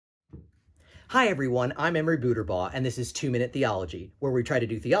Hi everyone, I'm Emery Buderbaugh, and this is 2-Minute Theology, where we try to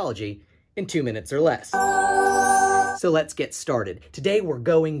do theology in 2 minutes or less. So let's get started. Today we're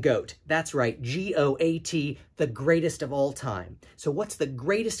going GOAT. That's right, G.O.A.T, the greatest of all time. So what's the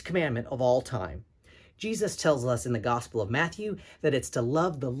greatest commandment of all time? Jesus tells us in the Gospel of Matthew that it's to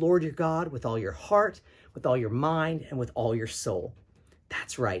love the Lord your God with all your heart, with all your mind, and with all your soul.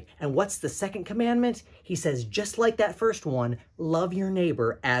 That's right. And what's the second commandment? He says, just like that first one, love your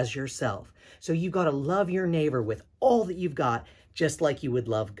neighbor as yourself. So you've got to love your neighbor with all that you've got, just like you would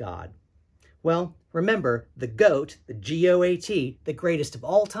love God. Well, remember, the GOAT, the G-O-A-T, the greatest of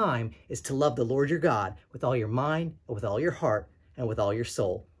all time, is to love the Lord your God with all your mind, and with all your heart, and with all your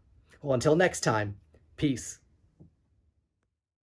soul. Well, until next time, peace.